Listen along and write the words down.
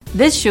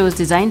This show is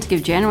designed to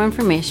give general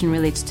information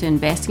related to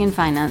investing and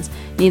finance.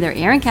 Neither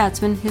Aaron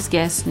Katzman, his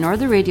guests, nor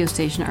the radio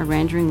station are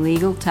rendering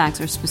legal,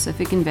 tax, or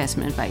specific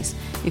investment advice.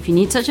 If you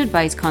need such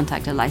advice,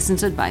 contact a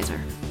licensed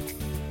advisor.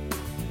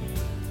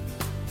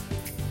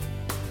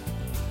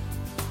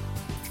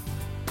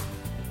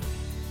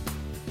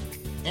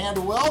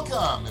 And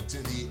welcome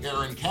to the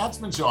Aaron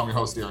Katzman Show. I'm your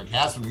host, Aaron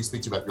Katzman. We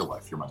speak to you about your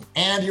life, your money,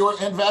 and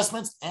your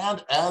investments.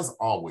 And as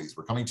always,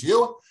 we're coming to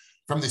you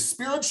from the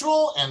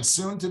spiritual and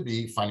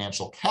soon-to-be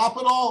financial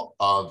capital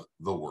of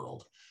the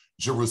world,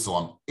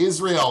 Jerusalem,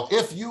 Israel.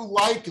 If you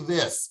like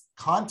this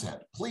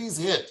content, please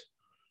hit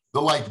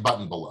the like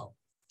button below.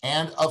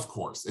 And of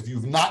course, if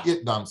you've not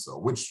yet done so,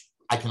 which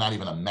I cannot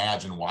even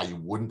imagine why you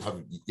wouldn't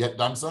have yet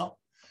done so,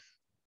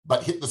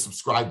 but hit the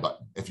subscribe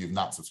button if you've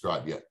not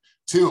subscribed yet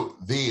to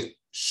the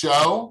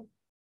show.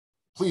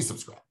 Please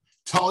subscribe.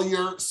 Tell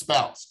your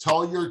spouse,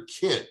 tell your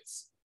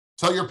kids,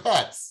 tell your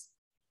pets.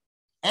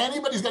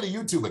 Anybody's got a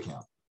YouTube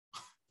account,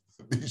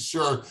 be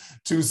sure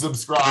to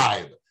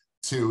subscribe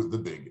to the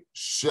big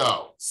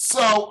show.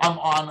 So I'm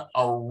on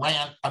a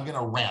rant. I'm going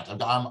to rant.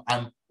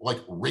 I'm like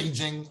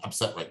raging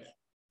upset right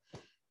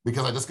now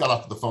because I just got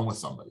off the phone with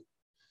somebody.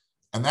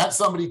 And that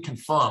somebody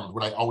confirmed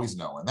what I always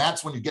know. And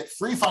that's when you get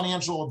free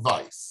financial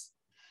advice,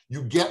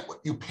 you get what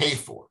you pay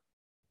for.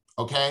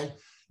 Okay?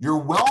 Your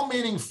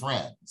well-meaning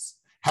friends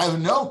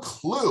have no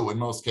clue in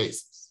most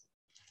cases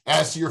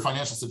as to your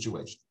financial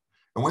situation.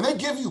 And when they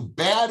give you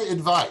bad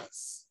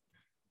advice,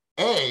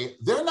 A,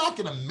 they're not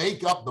going to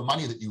make up the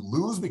money that you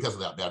lose because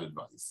of that bad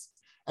advice.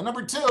 And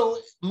number two,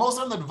 most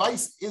of the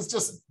advice is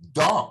just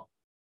dumb.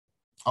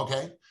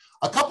 Okay?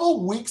 A couple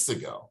of weeks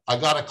ago, I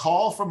got a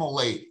call from a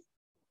lady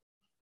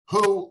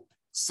who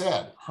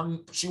said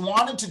she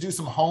wanted to do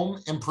some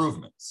home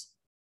improvements.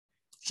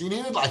 She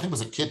needed, I think it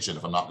was a kitchen,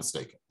 if I'm not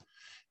mistaken.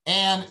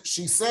 And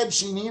she said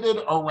she needed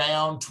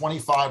around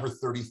 $25,000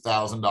 or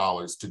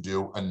 $30,000 to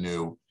do a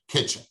new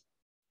kitchen.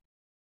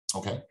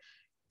 Okay.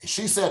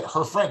 She said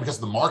her friend, because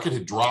the market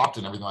had dropped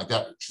and everything like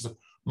that, she said,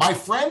 my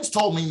friends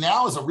told me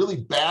now is a really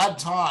bad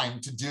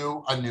time to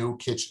do a new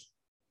kitchen.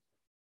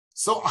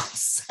 So I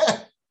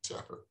said to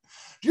her,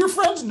 do your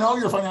friends know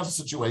your financial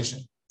situation?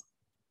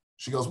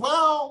 She goes,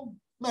 well,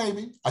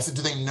 maybe. I said,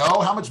 do they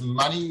know how much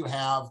money you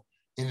have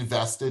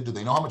invested? Do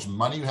they know how much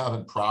money you have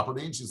in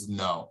property? And she says,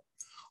 no.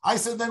 I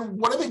said, then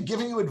what are they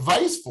giving you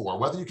advice for,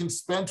 whether you can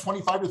spend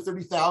 $25,000 to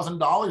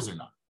 $30,000 or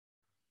not?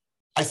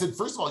 I said,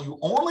 first of all, you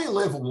only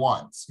live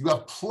once. You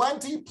have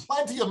plenty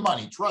of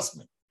money. Trust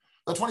me.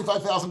 That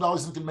 $25,000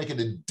 isn't going to make it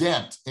a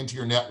dent into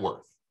your net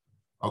worth.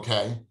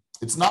 Okay?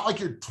 It's not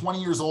like you're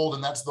 20 years old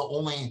and that's the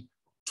only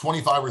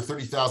 $25,000 or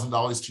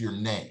 $30,000 to your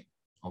name.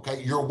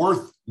 Okay? You're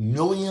worth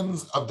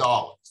millions of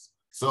dollars.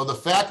 So the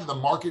fact that the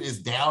market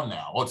is down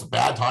now, well, it's a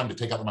bad time to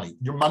take out the money.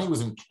 Your money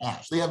was in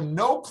cash. They have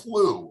no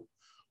clue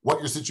what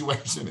your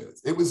situation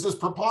is. It was just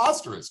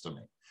preposterous to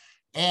me.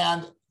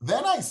 And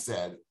then I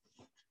said,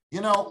 you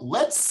know,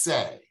 let's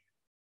say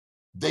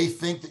they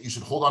think that you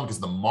should hold on because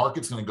the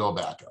market's going to go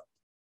back up.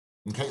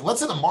 Okay, let's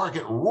say the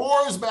market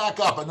roars back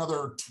up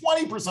another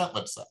 20%,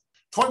 let's say.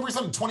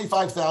 20% of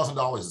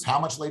 $25,000 is how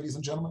much, ladies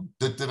and gentlemen?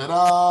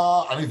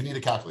 I don't even need a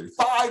calculator.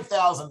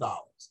 $5,000. Okay,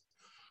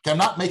 I'm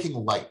not making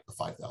light of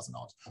 $5,000,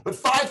 but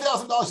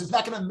 $5,000 is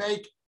not going to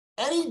make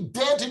any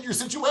dent in your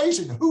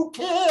situation. Who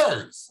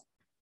cares?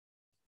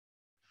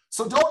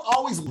 So don't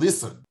always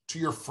listen to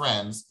your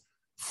friends'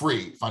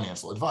 free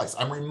financial advice.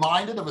 I'm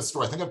reminded of a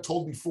story I think I've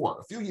told before.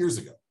 A few years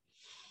ago,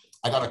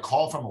 I got a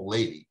call from a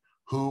lady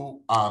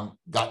who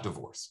got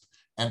divorced.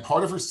 And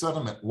part of her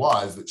settlement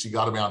was that she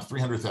got around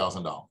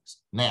 $300,000.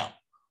 Now,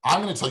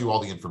 I'm going to tell you all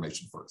the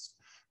information first.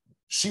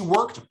 She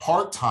worked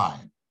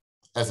part-time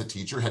as a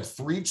teacher, had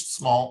 3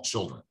 small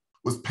children,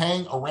 was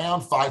paying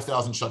around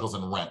 5,000 shekels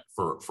in rent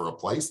for a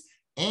place,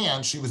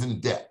 and she was in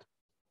debt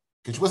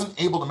because she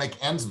wasn't able to make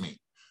ends meet,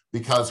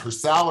 because her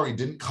salary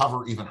didn't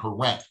cover even her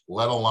rent,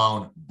 let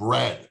alone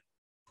bread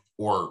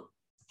or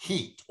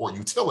heat or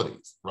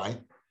utilities, right?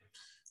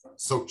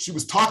 So she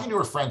was talking to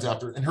her friends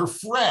after, and her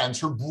friends,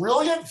 her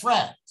brilliant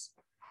friends,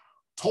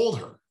 told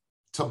her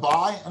to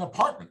buy an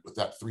apartment with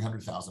that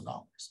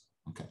 $300,000,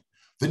 okay?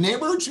 The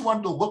neighborhood she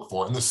wanted to look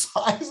for and the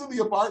size of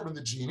the apartment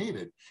that she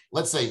needed,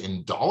 let's say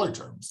in dollar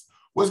terms,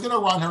 was gonna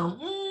run her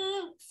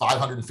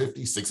 $550,000,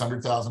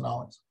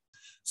 $600,000.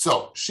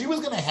 So she was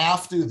gonna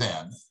have to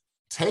then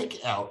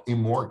take out a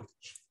mortgage,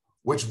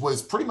 which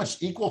was pretty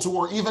much equal to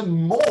or even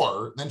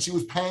more than she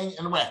was paying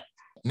in rent.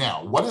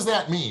 Now, what does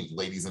that mean,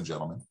 ladies and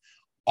gentlemen?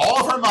 All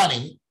of her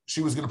money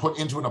she was going to put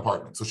into an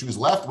apartment. So she was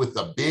left with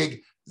a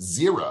big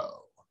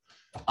zero.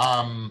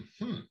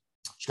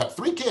 She's got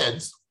 3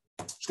 kids.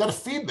 She's got to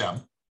feed them.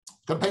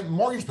 She's got to pay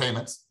mortgage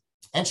payments.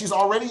 And she's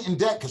already in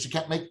debt because she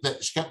can't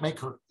make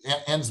her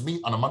ends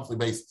meet on a monthly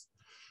basis.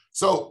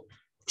 So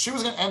she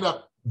was going to end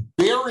up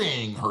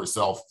burying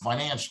herself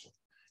financially.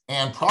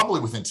 And probably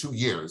within 2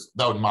 years,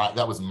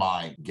 that was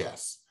my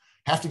guess,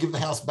 have to give the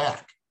house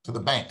back to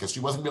the bank because she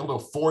wasn't able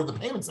to afford the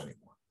payments anymore.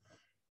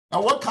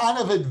 Now, what kind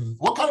of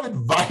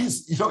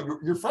advice,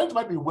 your friends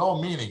might be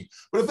well-meaning,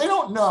 but if they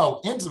don't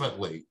know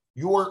intimately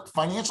your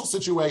financial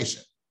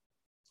situation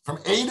from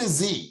A to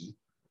Z,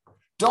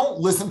 don't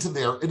listen to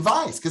their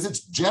advice because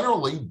it's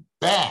generally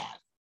bad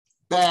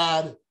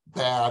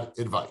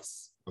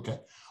advice. Okay.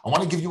 I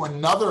want to give you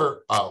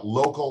another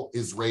local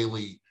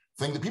Israeli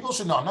thing that people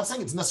should know. I'm not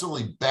saying it's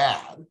necessarily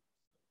bad.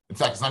 In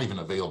fact, it's not even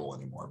available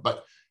anymore,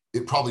 but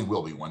it probably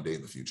will be one day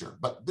in the future.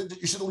 But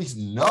you should at least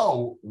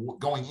know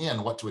going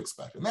in what to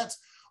expect. And that's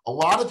a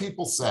lot of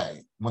people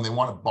say when they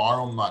want to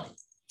borrow money,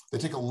 they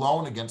take a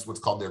loan against what's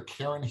called their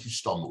Keren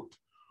Hishtalmut.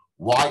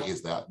 Why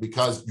is that?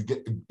 Because you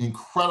get an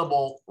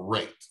incredible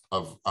rate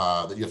of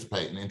that you have to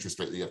pay, an interest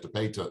rate that you have to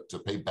pay to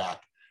pay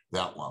back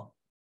that loan.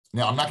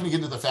 Now, I'm not going to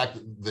get into the fact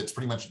that it's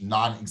pretty much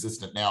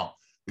non-existent now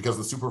because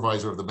the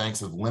supervisor of the banks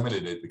have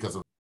limited it because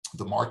of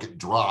the market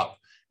drop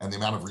and the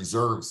amount of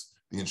reserves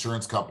the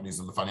insurance companies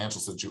and the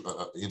financial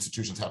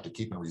institutions have to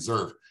keep in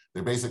reserve.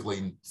 They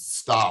basically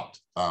stopped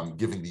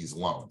giving these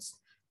loans.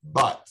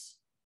 But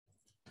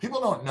people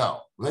don't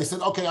know. They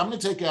said, okay, I'm going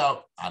to take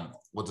out, I don't know,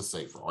 we'll just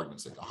say for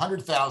argument's sake,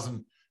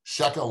 100,000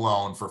 shekel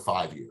loan for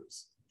 5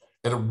 years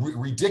at a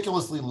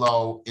ridiculously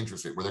low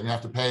interest rate where they're going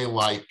to have to pay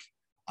like,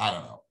 I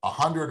don't know,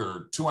 100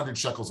 or 200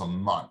 shekels a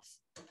month.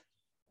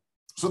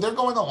 So they're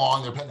going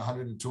along, they're paying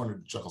 100 and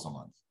 200 shekels a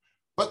month.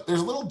 But there's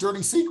a little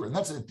dirty secret, and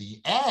that's at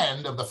the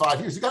end of the 5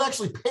 years, you got to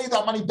actually pay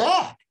that money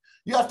back.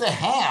 You have to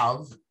have,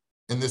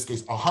 in this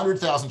case,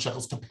 100,000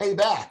 shekels to pay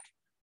back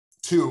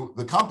to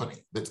the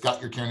company that's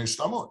got your Keren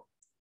Hishtalmut.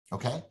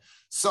 Okay,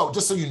 so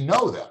just so you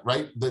know that,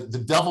 right? The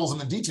devil's in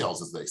the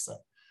details, as they say.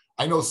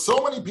 I know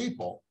so many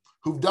people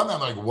who've done that.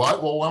 Like,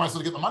 what? Well, where am I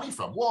supposed to get the money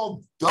from?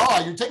 Well,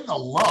 duh, you're taking a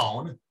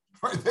loan.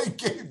 Right? They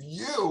gave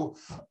you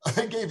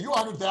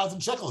 100,000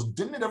 shekels.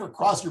 Didn't it ever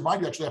cross your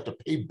mind you actually have to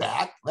pay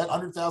back that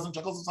 100,000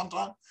 shekels at some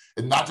time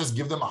and not just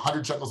give them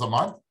 100 shekels a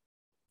month?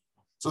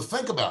 So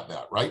think about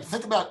that, right?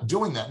 Think about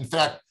doing that. In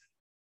fact,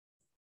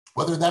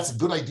 whether that's a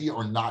good idea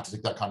or not to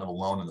take that kind of a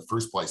loan in the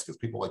first place, because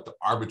people like to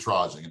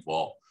arbitrage and,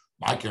 well,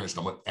 my Keren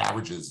Hishtalmut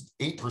averages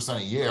 8%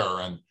 a year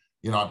and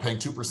I'm paying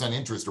 2%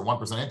 interest or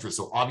 1% interest.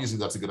 So obviously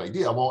that's a good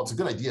idea. Well, it's a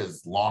good idea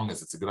as long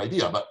as it's a good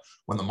idea. But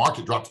when the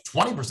market dropped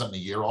 20% in a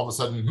year, all of a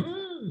sudden,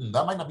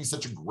 that might not be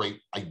such a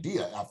great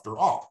idea after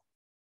all.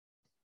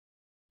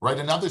 Right?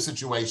 Another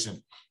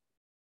situation,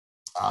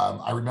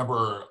 I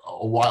remember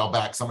a while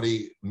back,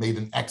 somebody made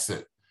an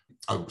exit,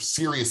 a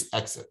serious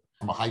exit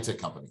from a high-tech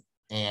company.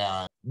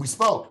 And we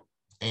spoke,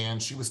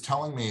 and she was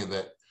telling me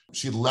that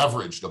she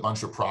leveraged a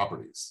bunch of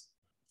properties,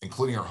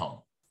 including her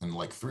home, and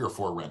like 3 or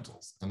 4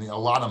 rentals and a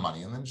lot of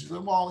money. And then she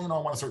said, well,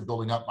 I want to start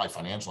building up my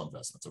financial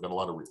investments. I've got a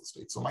lot of real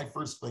estate. So my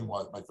first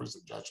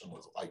suggestion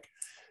was like,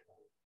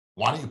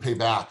 why don't you pay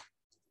back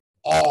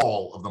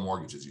all of the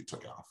mortgages you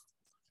took out?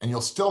 And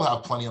you'll still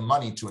have plenty of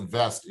money to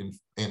invest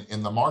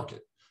in the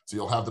market. So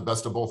you'll have the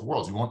best of both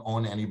worlds. You won't owe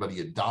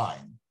anybody a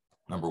dime,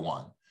 number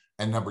one.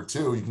 And number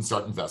two, you can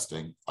start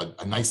investing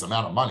a nice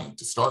amount of money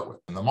to start with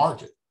in the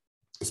market,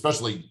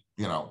 especially,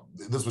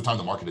 this was the time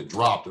the market had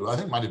dropped. I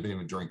think it might have been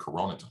even during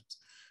Corona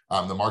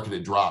times. The market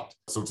had dropped.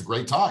 So it's a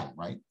great time,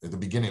 right? At the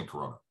beginning of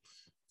Corona.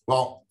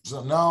 Well,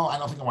 so no, I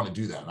don't think I want to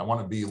do that. I want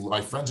to be, my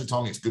friends are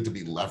telling me it's good to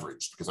be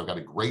leveraged because I've got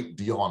a great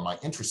deal on my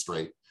interest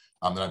rate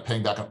that I'm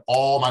paying back on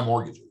all my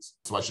mortgages.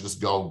 So I should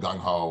just go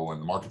gung-ho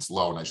and the market's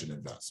low and I should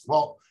invest.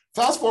 Well,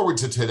 fast forward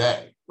to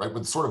today, right?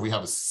 But we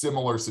have a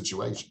similar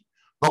situation.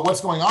 But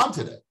what's going on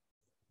today?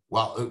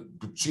 Well,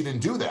 she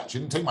didn't do that. She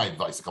didn't take my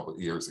advice a couple of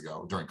years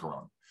ago during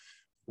Corona.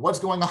 What's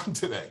going on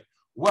today?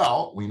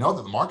 Well, we know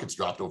that the market's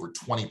dropped over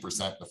 20%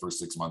 in the first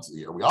 6 months of the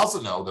year. We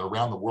also know that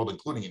around the world,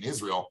 including in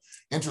Israel,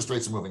 interest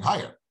rates are moving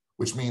higher,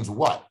 which means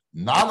what?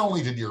 Not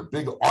only did your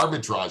big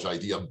arbitrage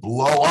idea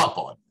blow up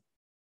on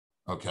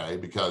you, okay,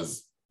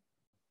 because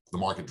the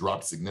market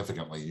dropped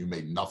significantly, you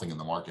made nothing in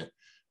the market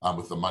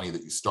with the money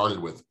that you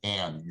started with,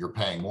 and you're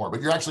paying more,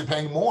 but you're actually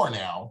paying more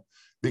now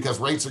because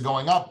rates are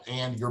going up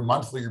and your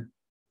monthly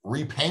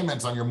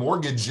repayments on your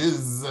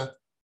mortgages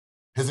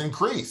has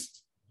increased.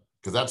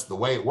 Because that's the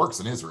way it works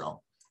in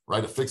Israel,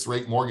 right? A fixed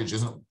rate mortgage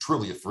isn't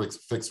truly a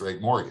fixed rate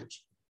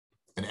mortgage.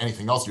 And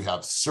anything else you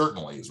have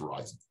certainly is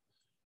rising.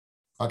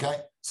 Okay?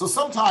 So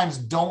sometimes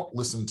don't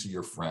listen to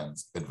your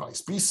friends'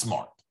 advice. Be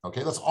smart.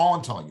 Okay? That's all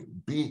I'm telling you.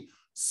 Be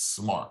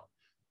smart.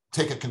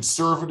 Take a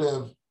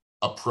conservative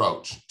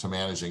approach to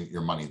managing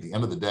your money. At the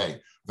end of the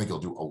day, I think you'll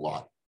do a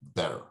lot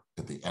better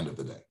at the end of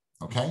the day.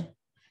 Okay?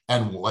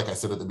 And like I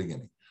said at the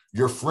beginning,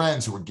 your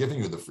friends who are giving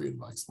you the free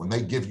advice, when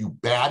they give you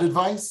bad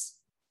advice,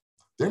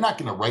 they're not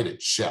going to write a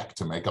check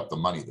to make up the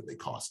money that they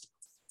cost.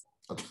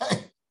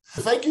 Okay?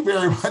 Thank you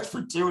very much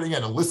for tuning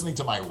in and listening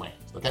to my rant.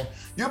 Okay?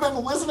 You've been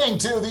listening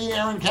to the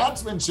Aaron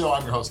Katzman Show.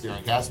 I'm your host,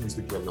 Aaron Katzman. We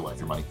speak about your life,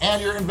 your money, and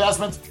your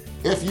investments.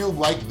 If you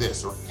like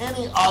this or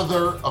any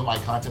other of my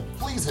content,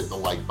 please hit the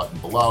like button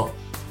below.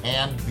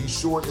 And be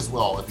sure as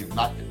well, if you've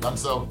not done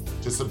so,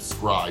 to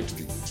subscribe to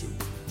the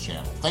YouTube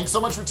channel. Thanks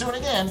so much for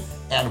tuning in,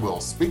 and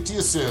we'll speak to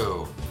you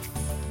soon.